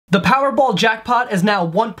The Powerball jackpot is now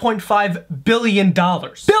 $1.5 billion.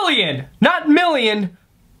 Billion! Not million!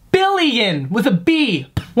 Billion! With a B.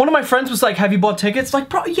 One of my friends was like, have you bought tickets? Like,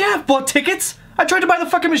 bro, yeah, I've bought tickets. I tried to buy the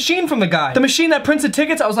fucking machine from the guy. The machine that prints the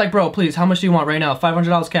tickets, I was like, bro, please, how much do you want right now?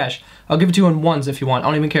 $500 cash. I'll give it to you in ones if you want. I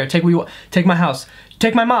don't even care. Take what you want. Take my house.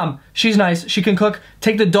 Take my mom. She's nice. She can cook.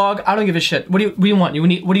 Take the dog. I don't give a shit. What do you want?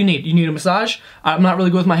 What do you need? You need a massage? I'm not really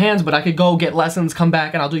good with my hands, but I could go get lessons, come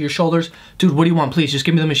back, and I'll do your shoulders. Dude, what do you want? Please, just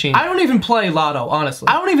give me the machine. I don't even play lotto, honestly.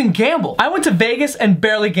 I don't even gamble. I went to Vegas and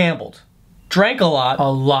barely gambled. Drank a lot.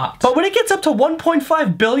 A lot. But when it gets up to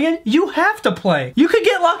 1.5 billion, you have to play. You could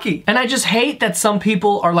get lucky. And I just hate that some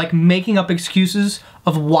people are like making up excuses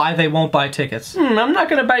of why they won't buy tickets. I'm not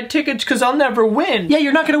gonna buy tickets because I'll never win. Yeah,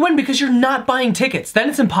 you're not gonna win because you're not buying tickets. Then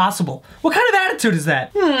it's impossible. What kind of attitude is that?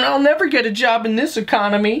 I'll never get a job in this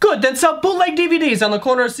economy. Good, then sell bootleg DVDs on the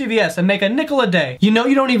corner of CVS and make a nickel a day. You know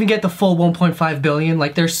you don't even get the full 1.5 billion.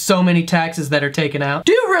 Like, there's so many taxes that are taken out.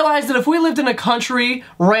 Do you realize that if we lived in a country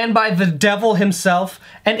ran by the devil himself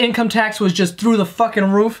and income tax was just through the fucking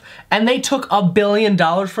roof and they took $1 billion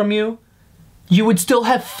from you, you would still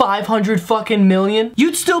have 500 fucking million?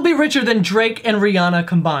 You'd still be richer than Drake and Rihanna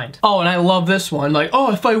combined. Oh, and I love this one. Like,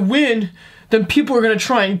 oh, if I win, then people are gonna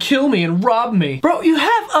try and kill me and rob me. Bro, you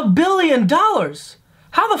have $1 billion.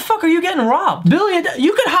 How the fuck are you getting robbed?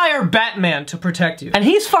 You could hire Batman to protect you, and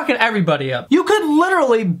he's fucking everybody up. You could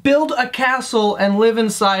literally build a castle and live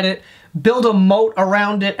inside it, build a moat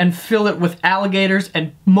around it, and fill it with alligators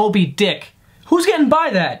and Moby Dick. Who's getting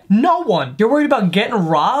by that? No one. You're worried about getting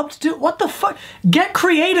robbed? Dude, what the fuck? Get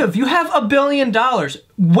creative. You have $1 billion.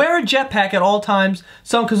 Wear a jetpack at all times.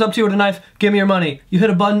 Someone comes up to you with a knife, give me your money. You hit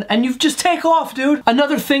a button and you just take off, dude.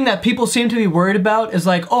 Another thing that people seem to be worried about is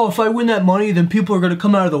like, oh, if I win that money, then people are gonna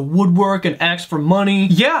come out of the woodwork and ask for money.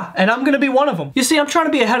 Yeah, and I'm gonna be one of them. You see, I'm trying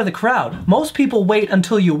to be ahead of the crowd. Most people wait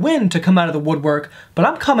until you win to come out of the woodwork, but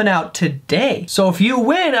I'm coming out today. So if you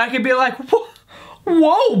win, I could be like,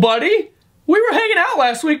 whoa, buddy. We were hanging out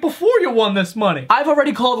last week before you won this money. I've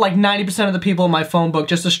already called like 90% of the people in my phone book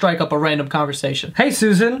just to strike up a random conversation. Hey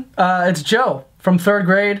Susan, it's Joe from 3rd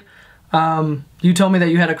grade. You told me that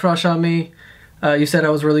you had a crush on me. You said I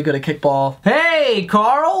was really good at kickball. Hey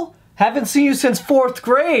Carl! Haven't seen you since 4th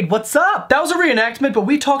grade. What's up? That was a reenactment, but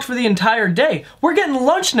we talked for the entire day. We're getting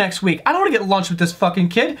lunch next week. I don't want to get lunch with this fucking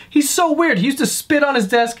kid. He's so weird. He used to spit on his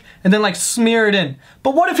desk and then like smear it in.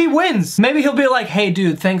 But what if he wins? Maybe he'll be like, hey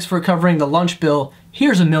dude, thanks for covering the lunch bill.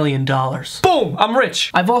 Here's $1 million. Boom, I'm rich.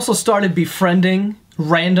 I've also started befriending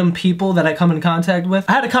random people that I come in contact with.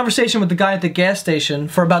 I had a conversation with the guy at the gas station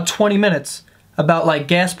for about 20 minutes. About like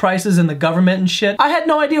gas prices and the government and shit. I had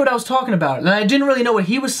no idea what I was talking about, and I didn't really know what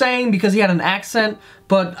he was saying because he had an accent,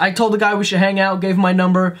 but I told the guy we should hang out, gave him my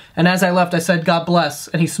number, and as I left I said God bless,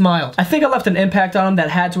 and he smiled. I think I left an impact on him that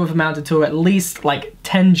had to have amounted to at least like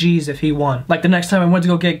 10 G's if he won. Like the next time I went to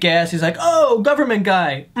go get gas, he's like, oh, government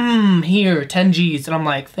guy, here, 10 G's, and I'm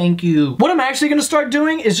like, thank you. What I'm actually gonna start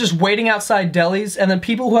doing is just waiting outside delis, and then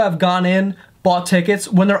people who have gone in, bought tickets,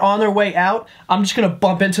 when they're on their way out, I'm just gonna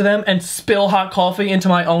bump into them and spill hot coffee into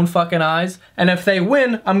my own fucking eyes, and if they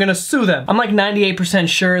win, I'm gonna sue them. I'm like 98%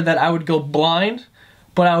 sure that I would go blind,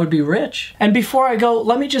 but I would be rich. And before I go,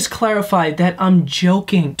 let me just clarify that I'm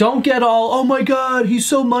joking. Don't get all, oh my god, he's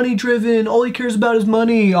so money driven, all he cares about is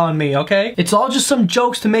money on me, okay? It's all just some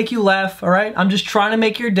jokes to make you laugh, alright? I'm just trying to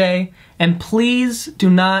make your day, and please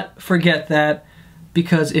do not forget that.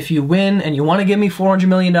 Because if you win and you want to give me $400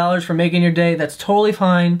 million for making your day, that's totally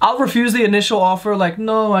fine. I'll refuse the initial offer like,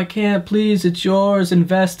 no, I can't, please, it's yours,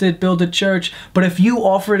 invest it, build a church. But if you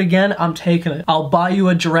offer it again, I'm taking it. I'll buy you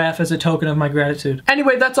a giraffe as a token of my gratitude.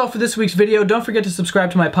 Anyway, that's all for this week's video. Don't forget to subscribe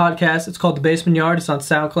to my podcast. It's called The Basement Yard. It's on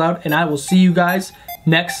SoundCloud. And I will see you guys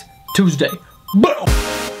next Tuesday. Boom!